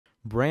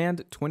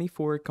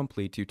Brand24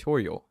 complete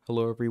tutorial.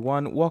 Hello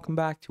everyone, welcome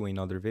back to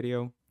another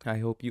video. I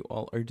hope you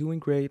all are doing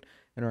great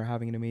and are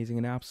having an amazing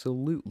and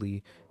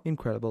absolutely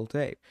incredible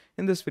day.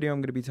 In this video, I'm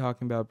going to be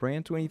talking about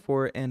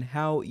Brand24 and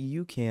how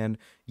you can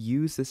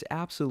use this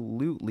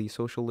absolutely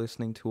social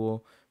listening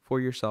tool for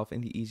yourself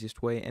in the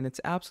easiest way. And it's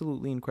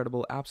absolutely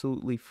incredible,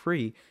 absolutely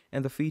free,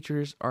 and the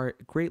features are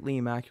greatly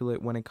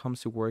immaculate when it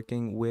comes to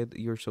working with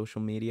your social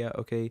media.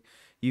 Okay,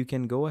 you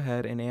can go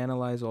ahead and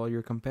analyze all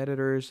your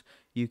competitors.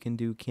 You can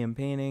do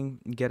campaigning,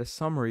 get a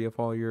summary of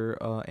all your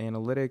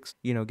analytics,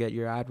 get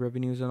your ad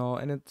revenues and all,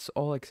 and it's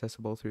all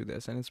accessible through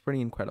this, and it's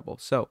pretty incredible.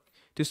 So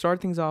to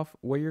start things off,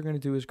 what you're going to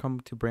do is come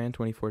to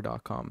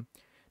brand24.com.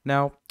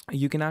 Now,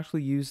 you can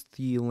actually use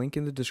the link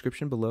in the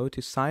description below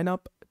to sign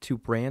up to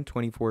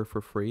Brand24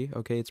 for free.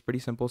 Okay, it's pretty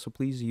simple, so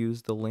please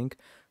use the link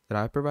that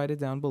I provided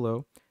down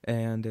below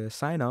and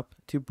sign up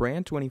to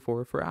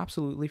Brand24 for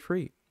absolutely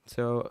free.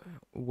 So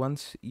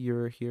once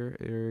you're here,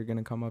 you're going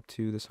to come up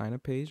to the sign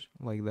up page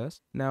like this.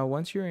 Now,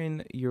 once you're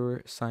in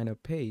your sign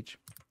up page,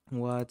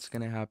 what's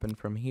going to happen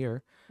from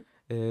here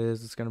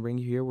is it's going to bring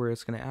you here where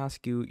it's going to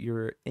ask you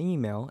your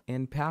email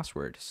and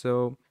password.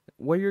 So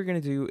what you're going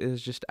to do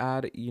is just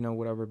add,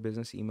 whatever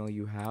business email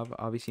you have.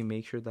 Obviously,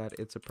 make sure that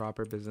it's a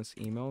proper business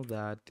email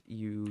that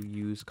you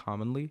use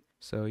commonly.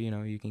 So,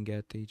 you can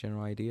get the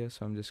general idea.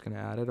 So I'm just going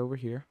to add it over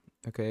here.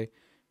 Okay.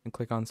 And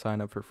click on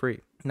sign up for free.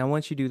 Now,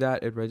 once you do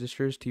that, it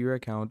registers to your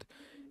account.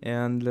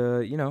 And,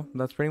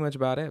 that's pretty much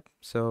about it.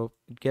 So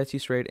it gets you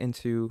straight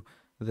into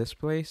this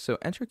place. So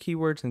enter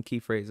keywords and key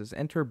phrases,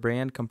 enter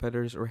brand,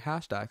 competitors, or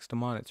hashtags to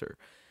monitor.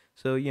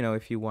 So,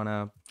 if you want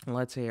to,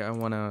 let's say I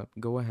want to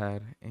go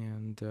ahead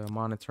and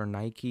monitor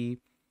Nike.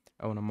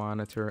 I want to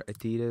monitor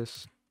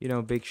Adidas,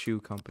 big shoe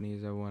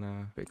companies. I want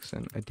to fix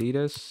in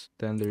Adidas.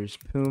 Then there's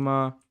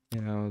Puma,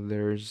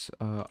 there's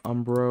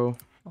Umbro,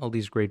 all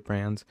these great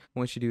brands.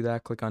 Once you do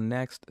that, click on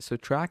next. So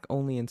track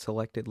only in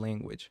selected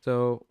language.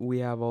 So we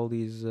have all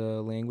these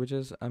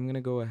languages. I'm going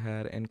to go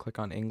ahead and click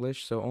on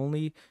English. So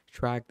only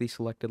track the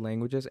selected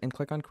languages and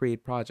click on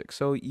create project.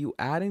 So you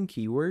add in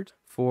keywords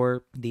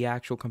for the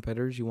actual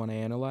competitors you want to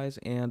analyze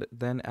and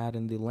then add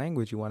in the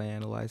language you want to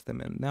analyze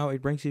them in. Now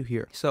it brings you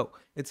here. So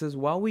it says,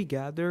 while we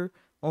gather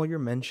all your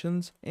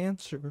mentions,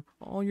 answer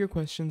all your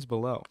questions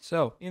below.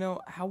 So,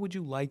 how would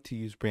you like to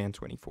use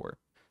Brand24?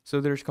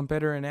 So there's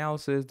competitor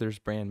analysis, there's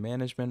brand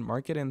management,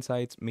 market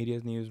insights, media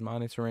news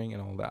monitoring,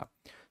 and all that.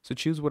 So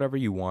choose whatever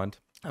you want.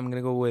 I'm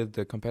going to go with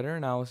the competitor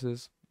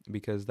analysis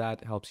because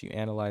that helps you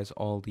analyze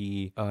all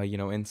the,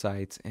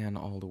 insights and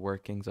all the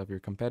workings of your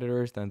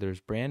competitors. Then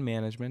there's brand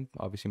management.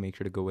 Obviously, make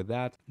sure to go with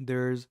that.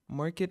 There's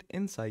market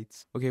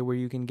insights, okay, where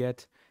you can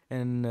get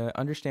an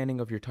understanding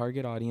of your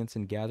target audience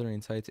and gather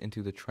insights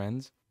into the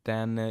trends.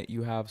 Then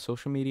you have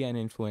social media and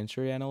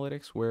influencer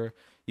analytics, where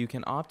you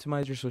can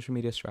optimize your social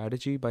media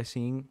strategy by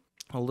seeing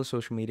all the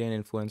social media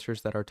and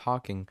influencers that are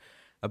talking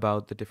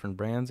about the different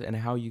brands and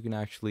how you can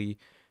actually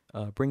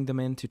bring them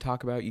in to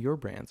talk about your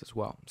brands as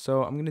well.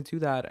 So I'm going to do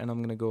that, and I'm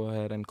going to go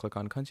ahead and click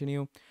on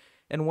continue.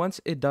 And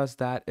once it does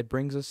that, it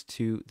brings us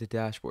to the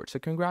dashboard. So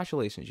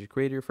congratulations, you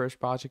created your first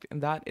project,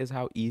 and that is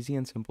how easy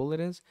and simple it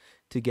is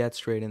to get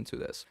straight into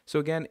this. So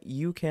again,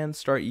 you can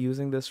start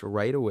using this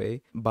right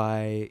away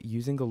by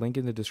using the link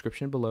in the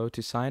description below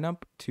to sign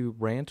up to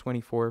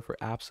Brand24 for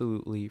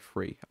absolutely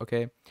free,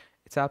 okay?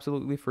 It's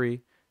absolutely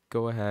free.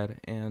 Go ahead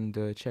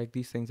and check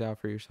these things out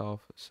for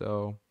yourself.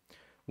 So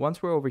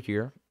once we're over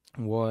here,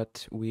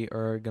 what we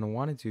are going to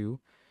want to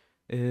do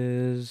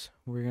is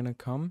we're going to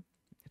come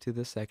to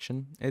this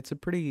section. It's a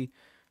pretty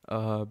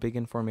big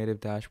informative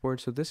dashboard.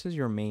 So this is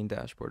your main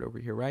dashboard over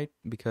here, right?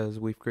 Because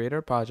we've created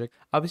a project.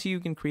 Obviously, you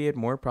can create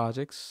more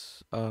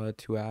projects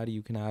to add.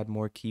 You can add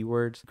more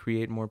keywords,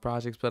 create more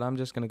projects, but I'm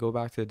just going to go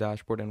back to the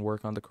dashboard and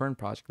work on the current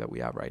project that we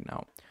have right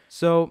now.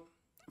 So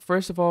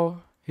first of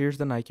all, here's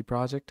the Nike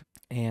project.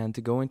 And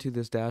to go into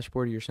this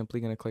dashboard, you're simply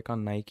going to click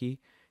on Nike,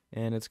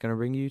 and it's going to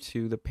bring you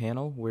to the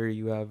panel where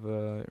you have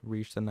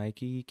reached the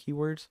Nike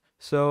keywords.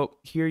 So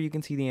here you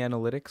can see the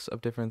analytics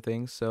of different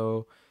things.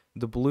 So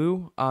the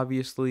blue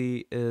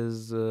obviously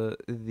is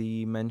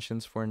the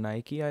mentions for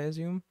Nike, I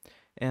assume,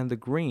 and the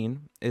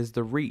green is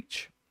the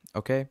reach.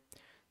 Okay,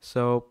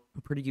 so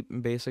pretty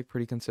basic,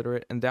 pretty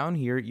considerate. And down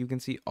here you can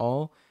see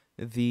all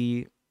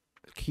the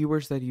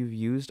keywords that you've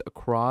used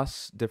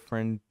across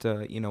different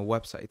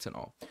websites and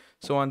all.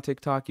 So on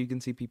TikTok, you can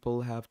see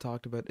people have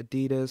talked about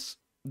Adidas.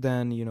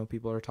 Then,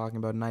 people are talking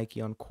about Nike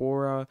on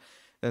Quora.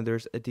 Then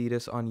there's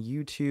Adidas on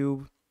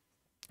YouTube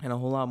and a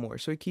whole lot more.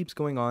 So it keeps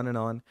going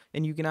on.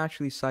 And you can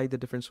actually cite the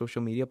different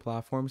social media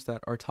platforms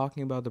that are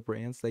talking about the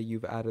brands that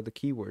you've added the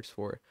keywords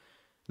for.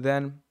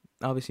 Then,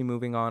 obviously,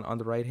 moving on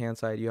the right-hand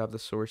side, you have the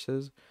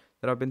sources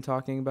that I've been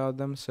talking about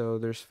them. So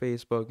there's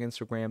Facebook,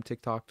 Instagram,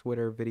 TikTok,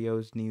 Twitter,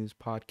 videos, news,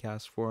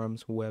 podcasts,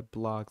 forums, web,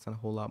 blogs, and a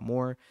whole lot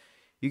more.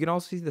 You can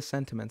also see the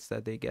sentiments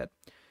that they get.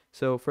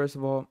 So first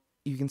of all,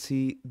 you can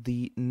see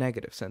the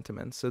negative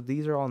sentiments. So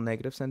these are all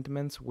negative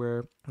sentiments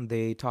where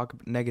they talk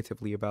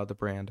negatively about the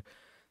brand.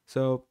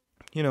 So,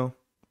 you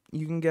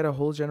can get a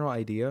whole general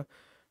idea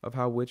of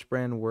how which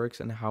brand works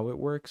and how it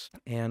works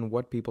and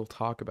what people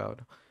talk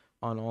about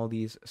on all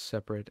these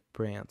separate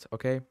brands,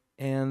 okay?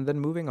 And then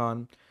moving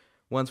on,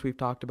 once we've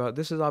talked about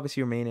this, is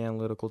obviously your main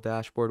analytical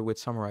dashboard, which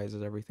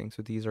summarizes everything.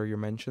 So these are your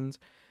mentions.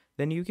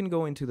 Then you can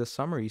go into the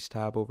summaries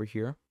tab over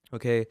here,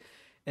 okay?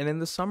 And in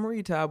the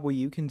summary tab, what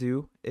you can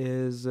do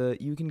is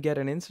you can get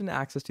an instant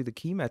access to the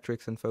key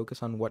metrics and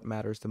focus on what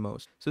matters the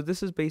most. So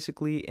this is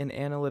basically an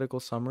analytical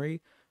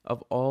summary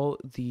of all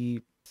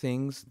the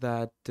things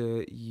that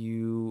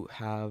you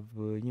have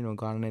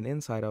gotten an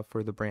insight of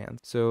for the brand.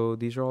 So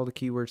these are all the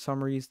keyword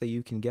summaries that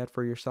you can get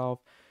for yourself.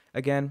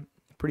 Again,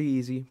 pretty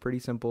easy, pretty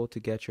simple to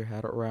get your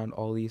head around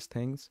all these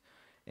things,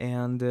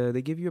 and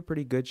they give you a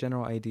pretty good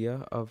general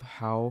idea of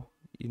how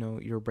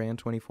your brand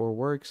 24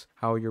 works,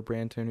 how your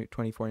brand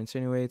 24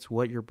 insinuates,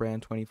 what your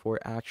brand 24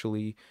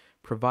 actually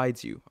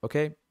provides you.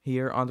 Okay,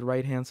 here on the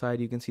right hand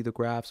side you can see the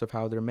graphs of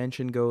how their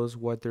mention goes,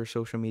 what their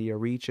social media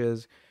reach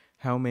is,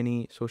 how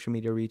many social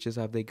media reaches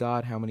have they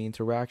got, how many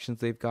interactions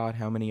they've got,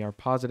 how many are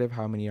positive,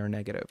 how many are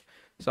negative.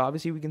 So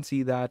obviously we can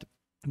see that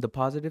the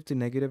positive to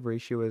negative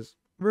ratio is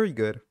very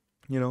good.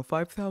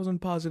 5,000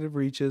 positive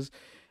reaches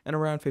and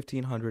around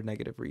 1,500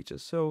 negative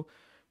reaches. So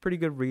pretty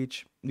good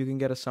reach. You can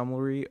get a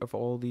summary of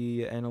all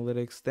the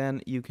analytics.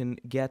 Then you can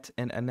get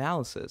an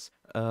analysis,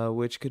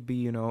 which could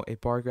be, a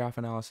bar graph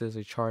analysis,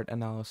 a chart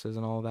analysis,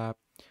 and all that.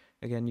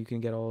 Again, you can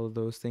get all of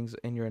those things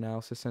in your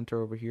analysis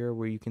center over here,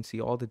 where you can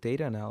see all the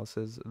data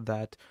analysis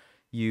that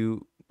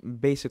you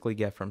basically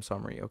get from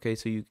summary. Okay,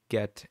 so you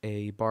get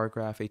a bar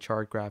graph, a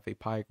chart graph, a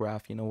pie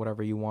graph,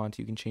 whatever you want.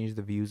 You can change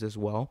the views as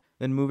well.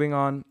 Then moving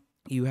on,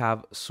 you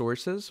have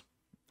sources.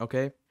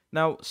 Okay,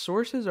 now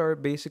sources are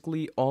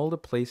basically all the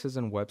places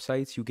and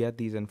websites you get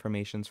these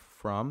informations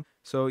from.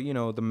 So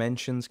the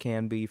mentions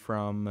can be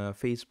from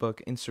Facebook,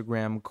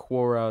 Instagram,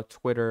 Quora,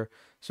 Twitter.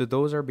 So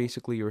those are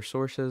basically your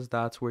sources.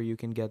 That's where you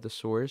can get the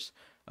source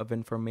of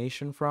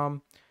information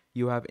from.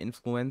 You have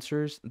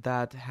influencers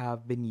that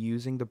have been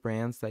using the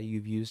brands that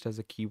you've used as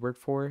a keyword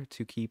for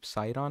to keep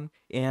sight on.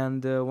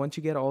 And once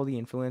you get all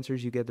the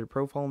influencers, you get their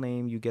profile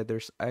name, you get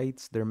their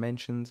sites, their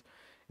mentions,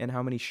 and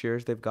how many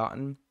shares they've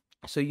gotten.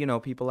 So,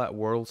 people at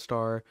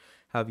WorldStar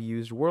have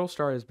used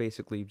WorldStar is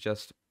basically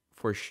just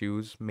for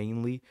shoes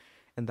mainly.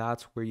 And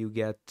that's where you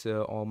get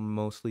all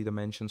mostly the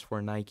mentions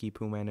for Nike,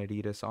 Puma, and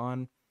Adidas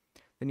on.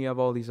 Then you have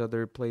all these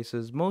other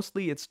places.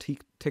 Mostly it's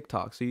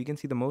TikTok. So you can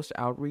see the most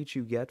outreach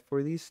you get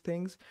for these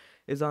things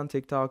is on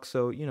TikTok.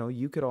 So,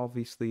 you could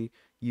obviously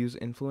use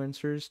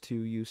influencers to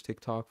use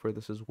TikTok for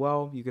this as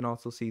well. You can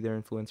also see their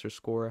influencer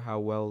score, how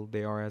well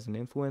they are as an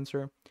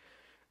influencer.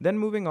 Then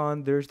moving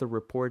on, there's the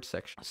report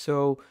section.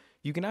 So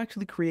you can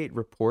actually create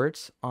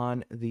reports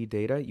on the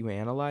data you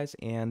analyze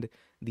and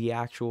the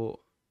actual,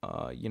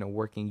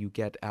 working you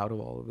get out of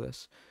all of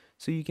this.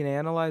 So you can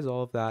analyze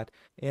all of that,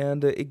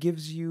 and it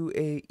gives you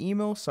a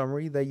email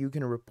summary that you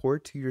can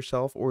report to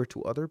yourself or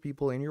to other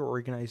people in your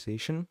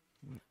organization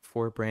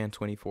for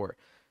Brand24.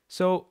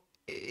 So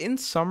in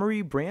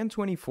summary,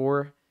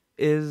 Brand24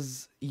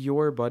 is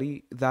your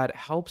buddy that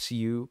helps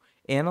you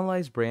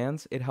analyze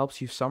brands. It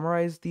helps you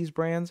summarize these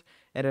brands,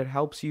 and it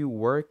helps you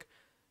work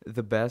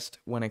the best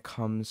when it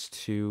comes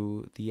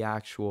to the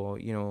actual,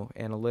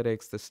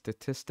 analytics, the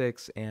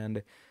statistics,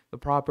 and the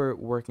proper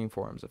working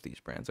forms of these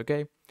brands.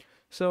 Okay,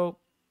 so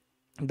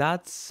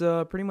that's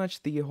pretty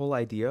much the whole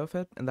idea of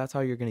it, and that's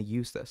how you're going to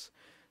use this.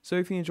 So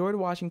if you enjoyed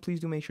watching, please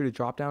do make sure to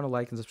drop down a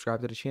like and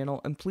subscribe to the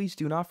channel, and please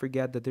do not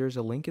forget that there's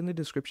a link in the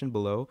description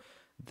below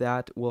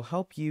that will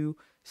help you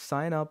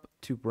sign up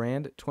to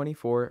Brand24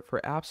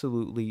 for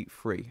absolutely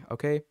free.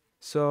 Okay,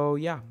 so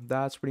yeah,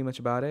 that's pretty much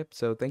about it.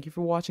 So thank you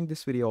for watching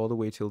this video all the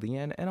way till the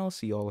end, and I'll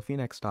see all of you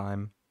next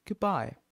time. Goodbye.